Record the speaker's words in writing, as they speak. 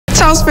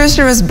Charles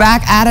Fisher is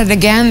back at it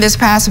again. This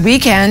past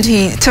weekend,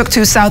 he took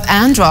to South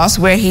Andros,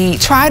 where he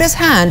tried his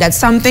hand at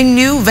something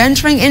new,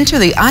 venturing into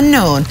the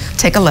unknown.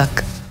 Take a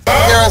look.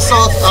 Here in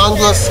South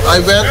Andros, I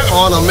went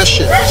on a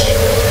mission.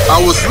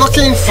 I was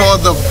looking for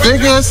the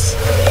biggest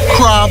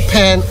crab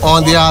pen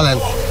on the island.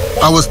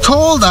 I was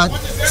told that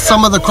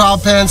some of the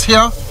crab pens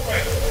here,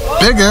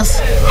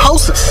 biggest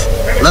houses.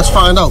 Let's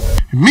find out.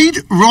 Meet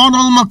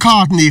Ronald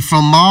McCartney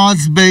from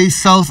Mars Bay,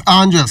 South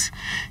Andros.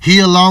 He,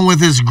 along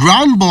with his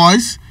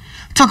grandboys,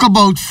 took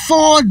about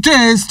 4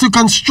 days to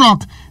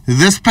construct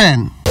this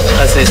pen.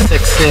 That's a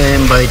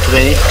 16 by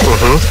 20.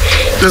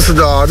 This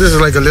is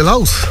like a little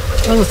house.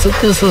 Oh,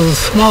 this is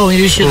small.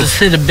 You should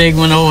see the big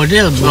one over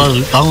there.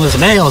 Because almost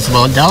my house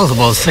that was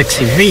about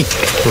 60 feet.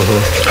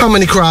 How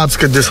many crabs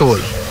could this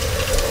hold?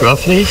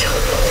 Roughly,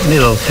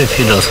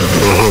 50 dozen.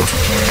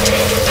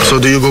 So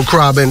do you go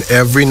crabbing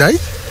every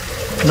night?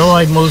 No,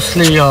 I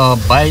mostly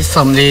buy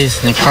some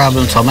days and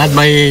crabbing some. At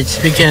my age,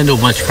 we can't do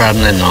much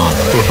crabbing now.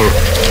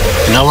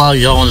 Now I'm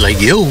young like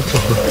you,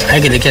 I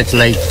get to catch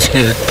like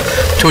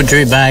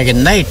 2-3 bags a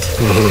night.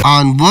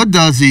 And what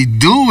does he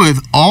do with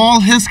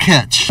all his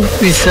catch?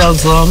 We sell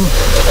some,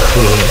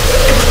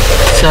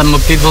 sell my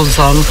people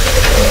some,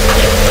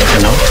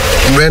 you know.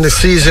 When the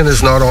season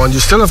is not on, you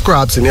still have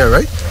crabs in here,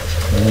 right?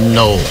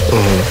 No.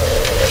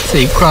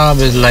 See, crab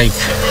is like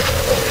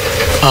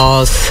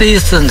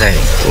season day.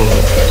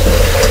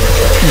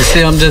 You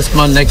see them this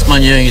month, next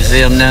month you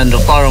see them, then the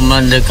following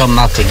month they come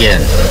back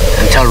again.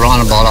 Until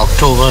around about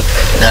October,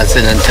 that's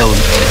it until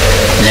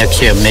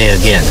next year, May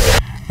again.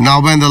 Now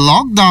when the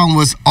lockdown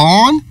was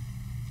on,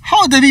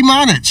 how did he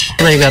manage?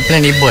 They got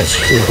plenty bush.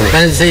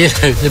 When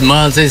the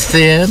months is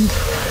thin,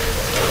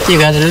 you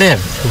gotta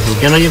live.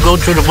 You know, you go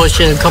through the bush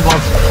and come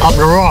up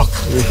the rock.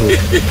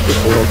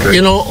 Okay.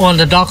 You know, on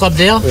the dock up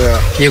there,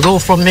 you go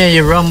from there,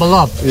 you rumble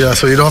up. Yeah,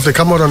 so you don't have to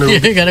come out on the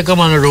road. You gotta come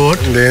on the road.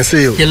 They ain't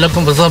see you. You're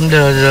looking for something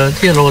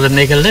to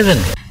make a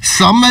living.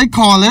 Some may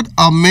call it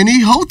a mini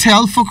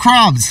hotel for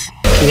crabs.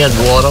 You got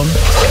water.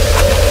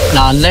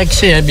 Now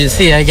next year, you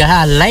see, I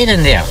got a light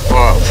in there.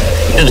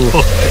 You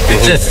know,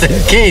 just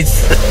in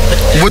case.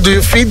 What do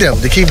you feed them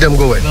to keep them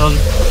going?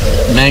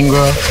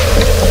 Mangrove,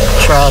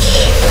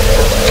 trash,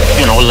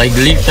 you know, like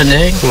leaf in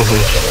there.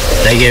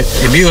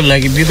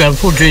 Like if you got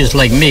food trees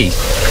like me,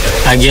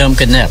 I give them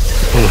canap.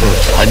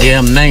 I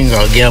give them mango,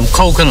 I give them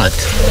coconut,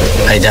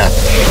 like that.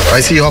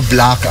 I see you have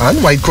black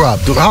and white crab.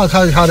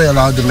 How they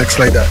allowed to mix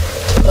like that?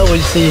 I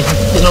always see,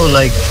 you know,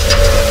 like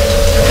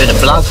with the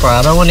black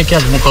crab, I want to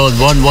catch them called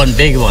one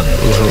big one,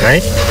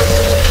 right?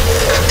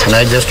 And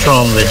I just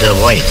throw them with the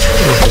white.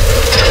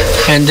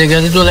 And they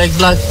got to do like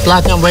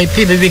black and white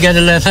people. We got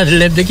to learn how to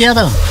live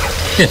together.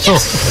 You know?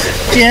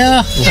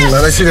 Yeah. And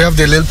I see they have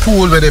their little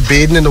pool where they're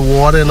bathing in the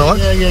water and all.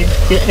 Yeah.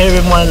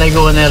 Every morning I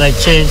go in there, I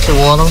change the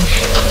water,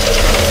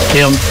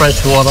 give them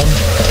fresh water,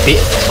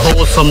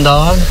 hold some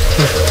down,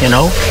 you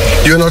know.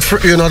 You're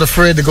not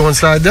afraid to go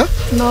inside there?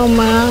 No,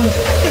 man.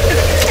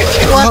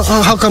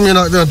 How come you're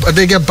not?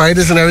 They get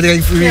biters and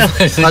everything.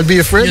 I'd be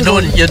afraid.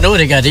 You know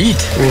they got to eat.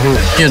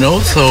 You know,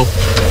 so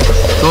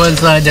go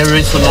inside there,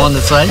 reach them on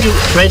the side.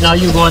 Right now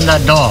you go in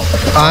that door.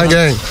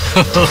 Again.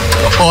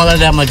 All of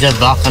them are just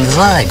blocking the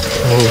side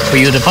for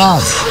you to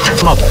pass.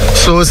 Come up.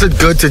 So is it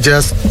good to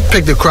just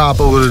pick the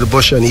crab over to the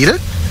bush and eat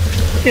it?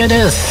 It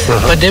is,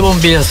 but they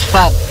won't be as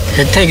fat.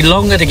 It takes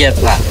longer to get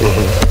fat.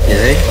 You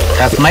see,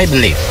 that's my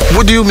belief.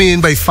 What do you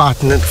mean by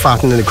fattening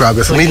the crab?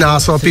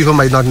 Because some people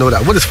might not know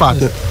that. What is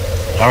fattening?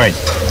 All right.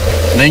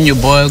 Then you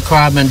boil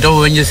crab and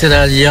dough, and you see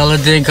that yellow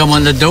thing come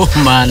on the dough,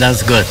 man,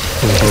 that's good.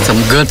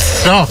 Some good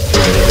stuff.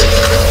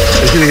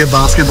 You can get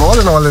basketball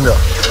and all in there.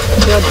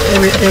 Got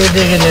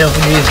everything in there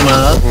for these,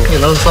 man. You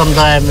know,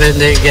 sometimes when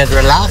they get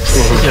relaxed,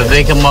 you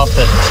wake them up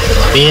and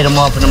beat them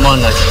up in the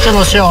morning.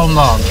 Don't show them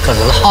on, because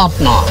it's hot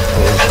now.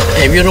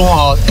 If you don't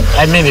want,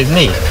 I mean with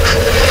me,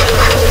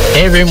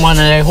 every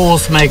morning I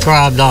host my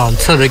crab down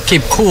so they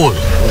keep cool.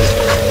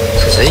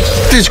 See?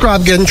 These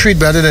crab getting treated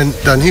better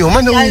than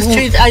human.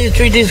 I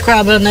treat these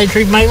crab and I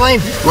treat my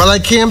wife. Well, I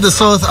came to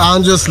South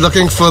Andros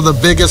looking for the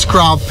biggest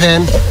crab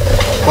pen,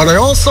 but I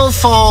also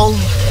found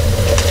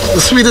the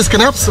sweetest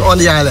canaps on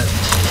the island.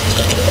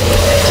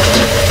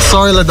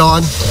 Sorry,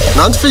 Ladon,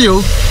 none for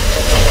you,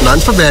 none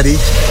for Betty,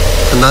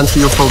 and none for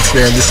you folks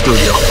there in the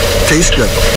studio. Tastes good.